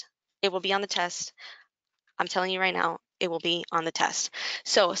test. It will be on the test. I'm telling you right now, it will be on the test.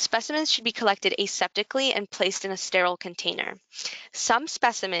 So specimens should be collected aseptically and placed in a sterile container. Some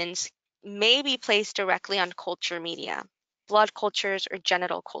specimens may be placed directly on culture media, blood cultures or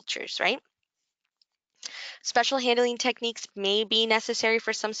genital cultures, right? Special handling techniques may be necessary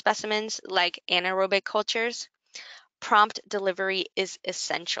for some specimens like anaerobic cultures. Prompt delivery is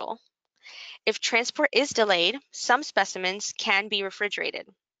essential. If transport is delayed, some specimens can be refrigerated,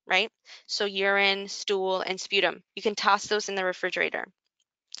 right? So urine, stool, and sputum, you can toss those in the refrigerator.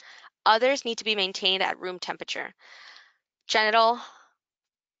 Others need to be maintained at room temperature. Genital,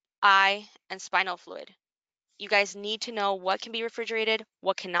 eye, and spinal fluid. You guys need to know what can be refrigerated,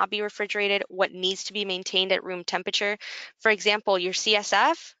 what cannot be refrigerated, what needs to be maintained at room temperature. For example, your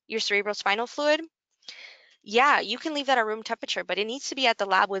CSF, your cerebral spinal fluid, yeah, you can leave that at room temperature, but it needs to be at the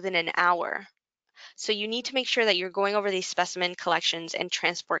lab within an hour. So you need to make sure that you're going over these specimen collections and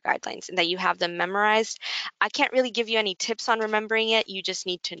transport guidelines and that you have them memorized. I can't really give you any tips on remembering it. You just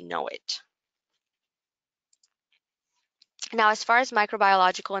need to know it. Now, as far as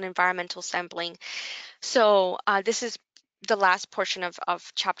microbiological and environmental sampling, so this is the last portion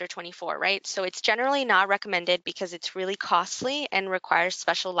of chapter 24, right? So it's generally not recommended because it's really costly and requires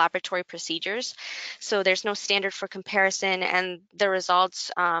special laboratory procedures. So there's no standard for comparison, and the results,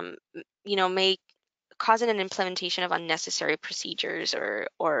 may cause an implementation of unnecessary procedures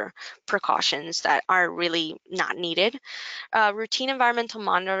or precautions that are really not needed. Routine environmental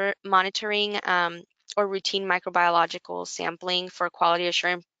monitoring or routine microbiological sampling for quality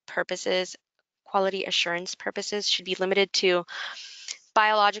assurance purposes should be limited to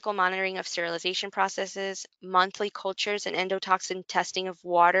biological monitoring of sterilization processes, monthly cultures and endotoxin testing of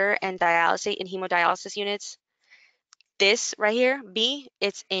water and dialysate and hemodialysis units. This right here, B,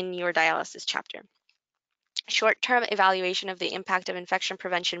 it's in your dialysis chapter. Short-term evaluation of the impact of infection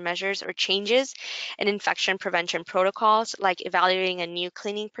prevention measures or changes in infection prevention protocols, like evaluating a new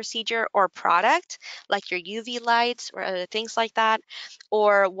cleaning procedure or product, like your UV lights or other things like that,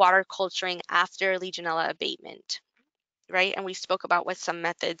 or water culturing after Legionella abatement, right? And we spoke about what some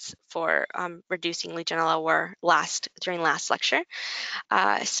methods for reducing Legionella were during last lecture.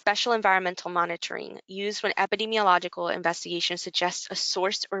 Special environmental monitoring used when epidemiological investigation suggests a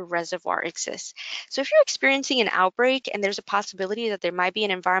source or reservoir exists. So if you're experiencing an outbreak and there's a possibility that there might be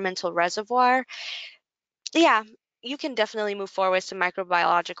an environmental reservoir, yeah, you can definitely move forward with some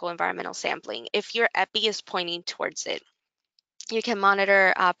microbiological environmental sampling if your epi is pointing towards it. You can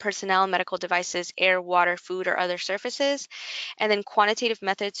monitor personnel, medical devices, air, water, food, or other surfaces. And then quantitative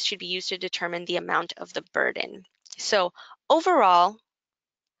methods should be used to determine the amount of the burden. So overall,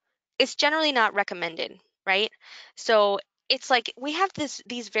 it's generally not recommended, right? So it's like we have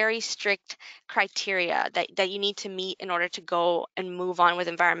these very strict criteria that you need to meet in order to go and move on with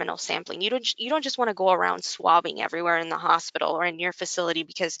environmental sampling. You don't just want to go around swabbing everywhere in the hospital or in your facility,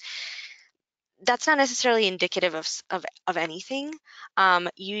 because that's not necessarily indicative of anything.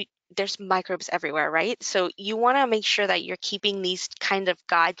 There's microbes everywhere, right? So you want to make sure that you're keeping these kind of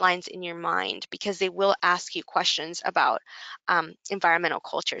guidelines in your mind, because they will ask you questions about environmental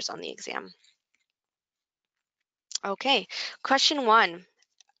cultures on the exam. Okay, question 1,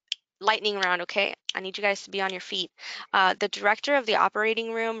 lightning round, okay? I need you guys to be on your feet. The director of the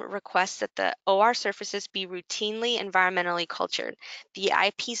operating room requests that the OR surfaces be routinely environmentally cultured. The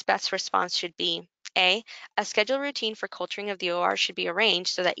IP's best response should be A, a scheduled routine for culturing of the OR should be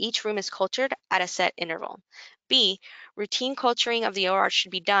arranged so that each room is cultured at a set interval. B, routine culturing of the OR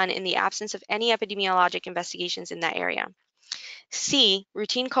should be done in the absence of any epidemiologic investigations in that area. C,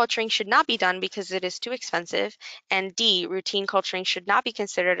 routine culturing should not be done because it is too expensive. And D, routine culturing should not be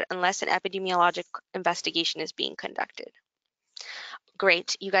considered unless an epidemiologic investigation is being conducted.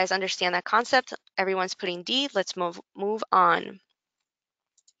 Great, you guys understand that concept. Everyone's putting D. Let's move on.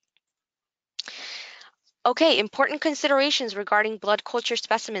 Okay, important considerations regarding blood culture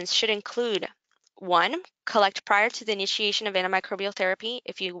specimens should include: 1, collect prior to the initiation of antimicrobial therapy.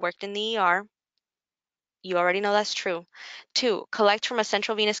 If you worked in the ER, you already know that's true. 2, collect from a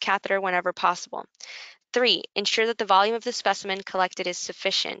central venous catheter whenever possible. 3, ensure that the volume of the specimen collected is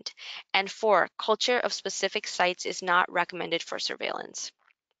sufficient. And 4, culture of specific sites is not recommended for surveillance.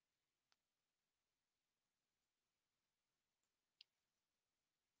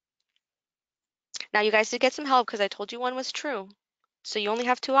 Now you guys did get some help because I told you one was true. So you only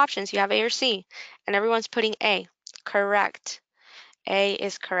have 2 options. You have A or C, and everyone's putting A. Correct. A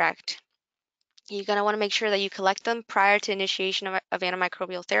is correct. You're going to want to make sure that you collect them prior to initiation of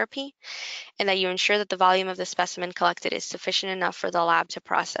antimicrobial therapy, and that you ensure that the volume of the specimen collected is sufficient enough for the lab to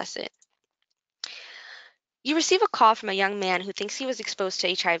process it. You receive a call from a young man who thinks he was exposed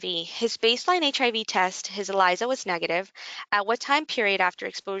to HIV. His baseline HIV test, his ELISA, was negative. At what time period after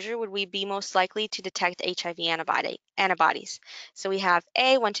exposure would we be most likely to detect HIV antibodies? So we have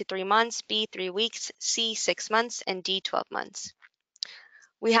A, 1 to 3 months, B, 3 weeks, C, 6 months, and D, 12 months.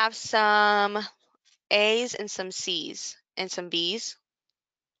 We have some A's and some C's and some B's.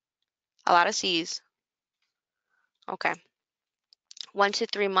 A lot of C's. Okay. 1 to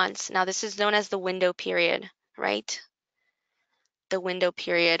 3 months. Now, this is known as the window period, right? The window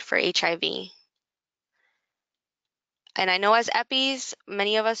period for HIV. And I know as EPIs,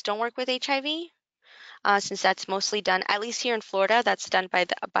 many of us don't work with HIV, since that's mostly done, at least here in Florida, that's done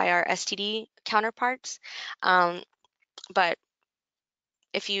by our STD counterparts. But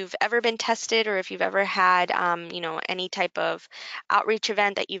if you've ever been tested or if you've ever had, any type of outreach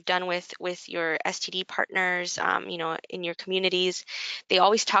event that you've done with your STD partners, in your communities, they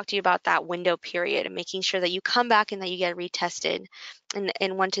always talk to you about that window period and making sure that you come back and that you get retested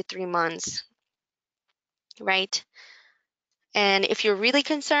in 1 to 3 months, right? And if you're really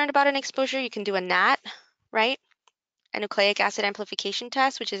concerned about an exposure, you can do a NAT, right? A nucleic acid amplification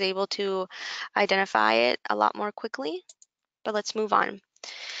test, which is able to identify it a lot more quickly. But let's move on.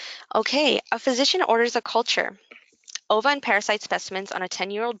 Okay, a physician orders a culture. Ova and parasite specimens on a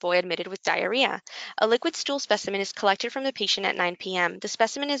 10-year-old boy admitted with diarrhea. A liquid stool specimen is collected from the patient at 9 p.m. The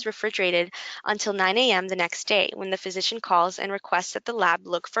specimen is refrigerated until 9 a.m. the next day when the physician calls and requests that the lab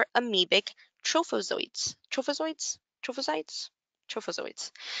look for amoebic trophozoites. Trophozoites.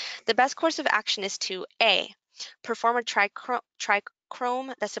 The best course of action is to A, perform a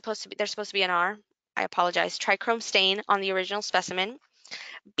trichrome, there's supposed to be an R, I apologize, trichrome stain on the original specimen.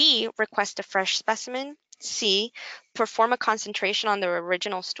 B, request a fresh specimen. C, perform a concentration on the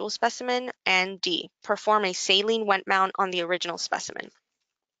original stool specimen. And D, perform a saline wet mount on the original specimen.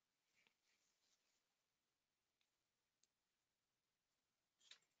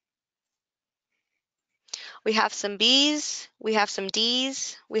 We have some B's, we have some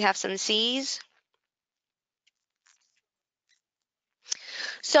D's, we have some C's.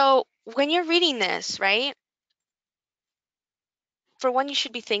 So when you're reading this, right, for one, you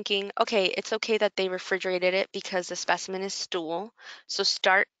should be thinking, okay, it's okay that they refrigerated it because the specimen is stool. So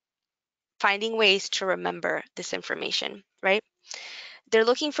start finding ways to remember this information, right? They're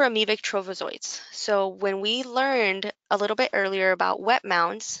looking for amoebic trophozoites. So when we learned a little bit earlier about wet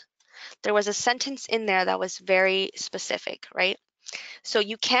mounts, there was a sentence in there that was very specific, right? So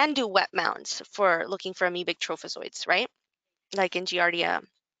you can do wet mounts for looking for amoebic trophozoites, right? Like in Giardia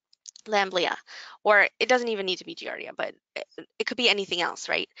lamblia, or it doesn't even need to be Giardia, but it could be anything else,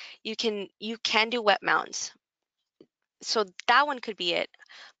 right? You can do wet mounts. So that one could be it.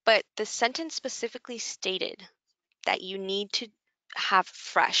 But the sentence specifically stated that you need to have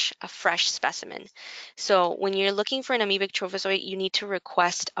a fresh specimen. So when you're looking for an amoebic trophozoite, you need to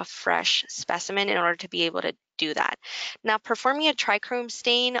request a fresh specimen in order to be able to do that. Now, performing a trichrome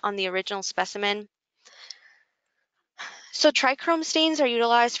stain on the original specimen. So trichrome stains are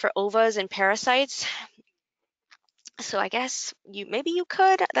utilized for ovas and parasites. So I guess maybe you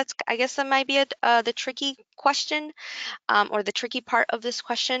could. I guess that might be the tricky question, or the tricky part of this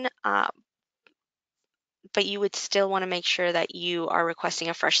question. But you would still want to make sure that you are requesting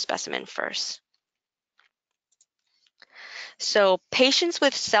a fresh specimen first. So patients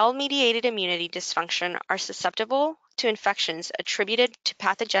with cell-mediated immunity dysfunction are susceptible to infections attributed to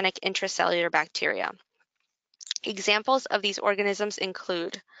pathogenic intracellular bacteria. Examples of these organisms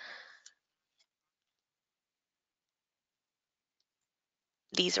include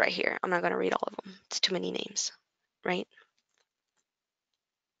these right here. I'm not going to read all of them. It's too many names, right?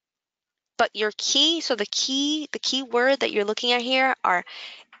 But the key word that you're looking at here are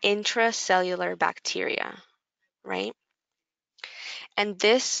intracellular bacteria, right? And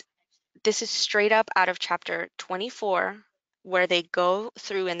this is straight up out of chapter 24, where they go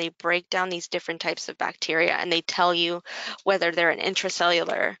through and they break down these different types of bacteria and they tell you whether they're an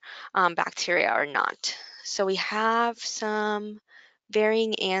intracellular bacteria or not. So we have some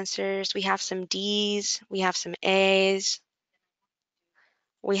varying answers. We have some D's, we have some A's,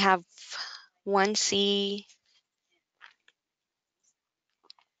 we have one C.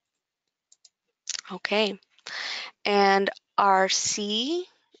 Okay. And our C,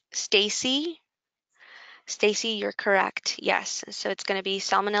 Stacy, you're correct. Yes. So it's going to be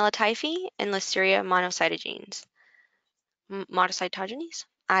Salmonella typhi and Listeria monocytogenes. Monocytogenes?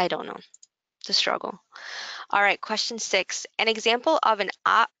 I don't know. The struggle. All right, question 6. An example of an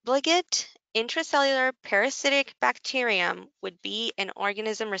obligate intracellular parasitic bacterium would be an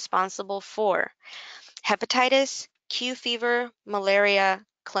organism responsible for hepatitis, Q fever, malaria,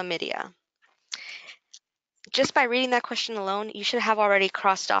 chlamydia. Just by reading that question alone, you should have already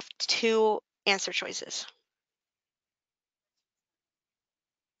crossed off 2 answer choices.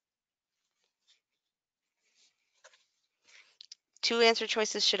 Two answer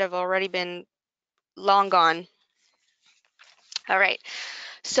choices should have already been long gone. All right,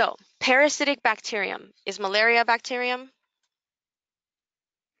 so parasitic bacterium. Is malaria a bacterium?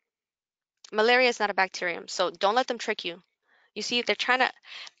 Malaria is not a bacterium, so don't let them trick you. You see, they try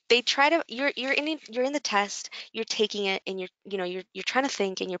to you're in the test, you're taking it, and you're trying to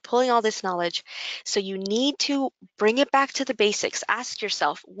think, and you're pulling all this knowledge. So you need to bring it back to the basics. Ask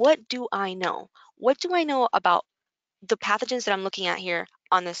yourself, what do I know? What do I know about the pathogens that I'm looking at here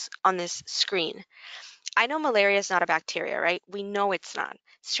on this screen? I know malaria is not a bacteria, right? We know it's not.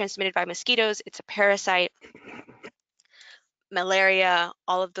 It's transmitted by mosquitoes, it's a parasite. Malaria,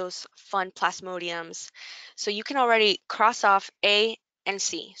 all of those fun plasmodiums. So you can already cross off A and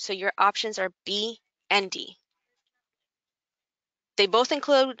C. So your options are B and D. They both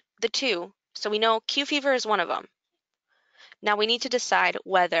include the two, so we know Q fever is one of them. Now we need to decide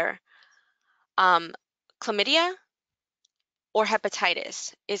whether um, chlamydia or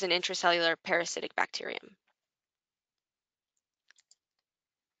hepatitis is an intracellular parasitic bacterium.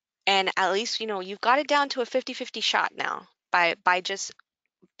 And at least, you've got it down to a 50-50 shot now by just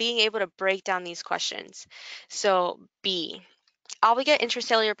being able to break down these questions. So B, obligate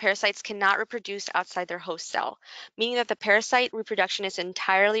intracellular parasites cannot reproduce outside their host cell, meaning that the parasite reproduction is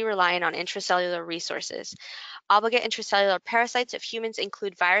entirely reliant on intracellular resources. Obligate intracellular parasites of humans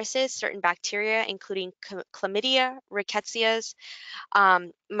include viruses, certain bacteria, including chlamydia, rickettsias,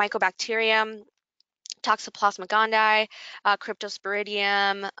 mycobacterium, Toxoplasma gondii,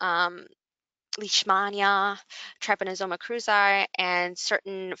 Cryptosporidium, Leishmania, Trypanosoma cruzi, and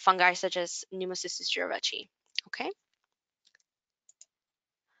certain fungi such as Pneumocystis jirovecii. Okay.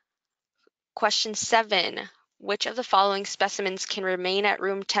 Question 7. Which of the following specimens can remain at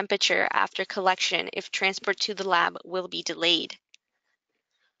room temperature after collection if transport to the lab will be delayed?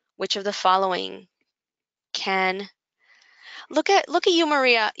 Which of the following can look at you,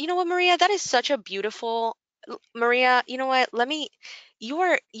 Maria. You know what, Maria? That is such a beautiful Maria, you know what?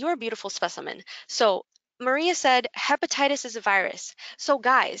 You're a beautiful specimen. So Maria said hepatitis is a virus. So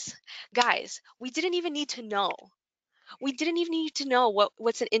guys, we didn't even need to know. We didn't even need to know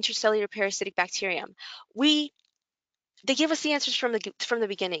what's an intracellular parasitic bacterium. They give us the answers from the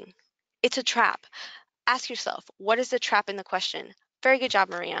beginning. It's a trap. Ask yourself, what is the trap in the question? Very good job,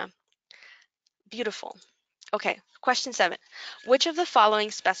 Maria. Beautiful. Okay, question 7. Which of the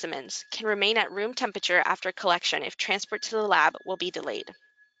following specimens can remain at room temperature after collection if transport to the lab will be delayed?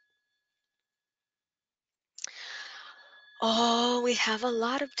 Oh, we have a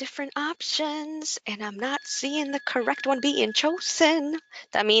lot of different options, and I'm not seeing the correct one being chosen.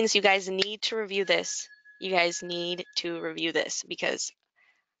 That means you guys need to review this. You guys need to review this because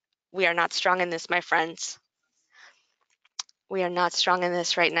we are not strong in this, my friends. We are not strong in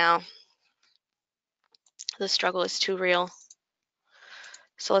this right now. The struggle is too real.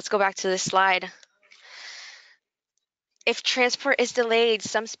 So let's go back to this slide. If transport is delayed,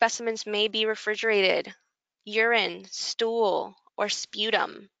 some specimens may be refrigerated. Urine, stool, or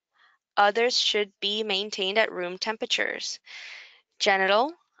sputum. Others should be maintained at room temperatures.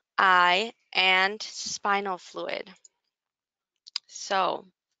 Genital, eye, and spinal fluid. So,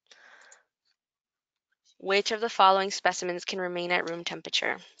 which of the following specimens can remain at room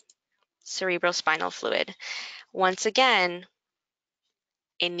temperature? Cerebrospinal fluid. Once again,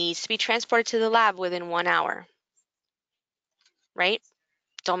 it needs to be transported to the lab within 1 hour, right?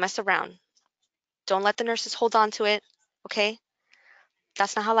 Don't mess around. Don't let the nurses hold on to it, okay?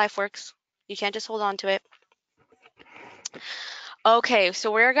 That's not how life works. You can't just hold on to it. Okay,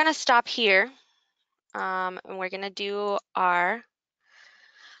 so we're gonna stop here, and we're gonna do our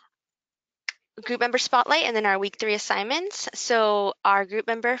group member spotlight and then our week 3 assignments. So our group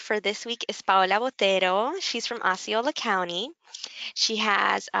member for this week is Paola Botero. She's from Osceola County. She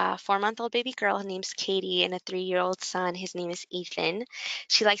has a 4-month-old baby girl. Her name's Katie, and a 3-year-old son. His name is Ethan.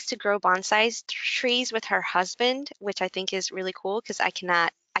 She likes to grow bonsai trees with her husband, which I think is really cool because I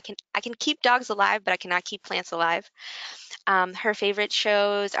can keep dogs alive, but I cannot keep plants alive. Her favorite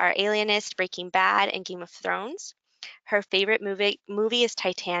shows are Alienist, Breaking Bad, and Game of Thrones. Her favorite movie is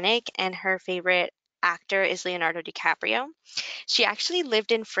Titanic, and her favorite actor is Leonardo DiCaprio. She actually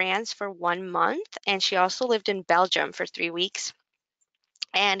lived in France for 1 month, and she also lived in Belgium for 3 weeks.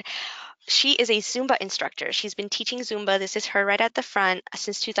 And she is a Zumba instructor. She's been teaching Zumba. This is her right at the front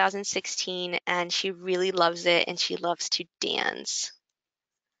since 2016, and she really loves it, and she loves to dance.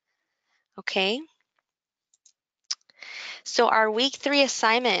 Okay. So our week 3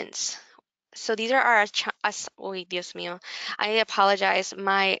 assignments. So these are our, uy, Dios mío. I apologize.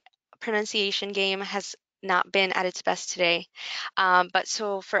 My pronunciation game has not been at its best today. But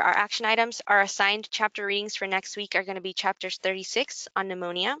so for our action items, our assigned chapter readings for next week are going to be chapters 36 on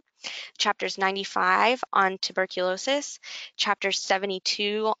pneumonia, chapters 95 on tuberculosis, chapter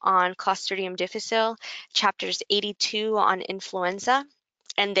 72 on Clostridium difficile, chapters 82 on influenza,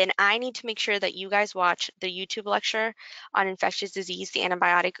 And then I need to make sure that you guys watch the YouTube lecture on infectious disease, the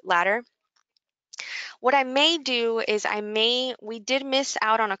antibiotic ladder. What I may do is we did miss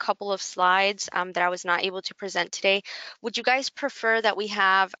out on a couple of slides that I was not able to present today. Would you guys prefer that we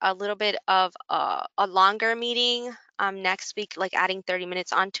have a little bit of a longer meeting next week, like adding 30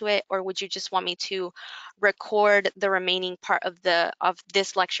 minutes onto it, or would you just want me to record the remaining part of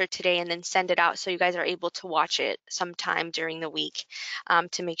this lecture today and then send it out so you guys are able to watch it sometime during the week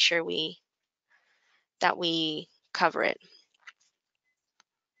to make sure that we cover it?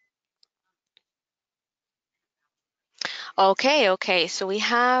 Okay, okay. So we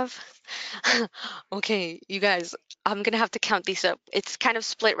have, okay, you guys, I'm gonna have to count these up. It's kind of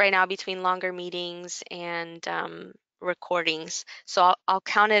split right now between longer meetings and recordings. So I'll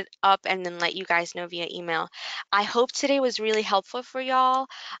count it up and then let you guys know via email. I hope today was really helpful for y'all.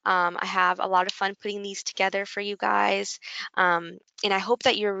 I have a lot of fun putting these together for you guys. And I hope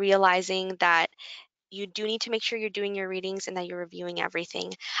that you're realizing that you do need to make sure you're doing your readings and that you're reviewing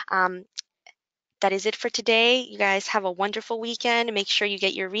everything. Um, that is it for today. You guys have a wonderful weekend. Make sure you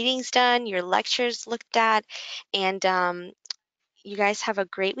get your readings done, your lectures looked at, and you guys have a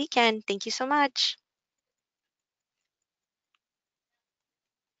great weekend. Thank you so much.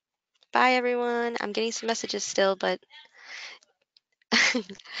 Bye, everyone. I'm getting some messages still, but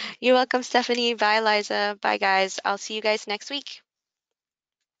you're welcome, Stephanie. Bye, Liza. Bye, guys. I'll see you guys next week.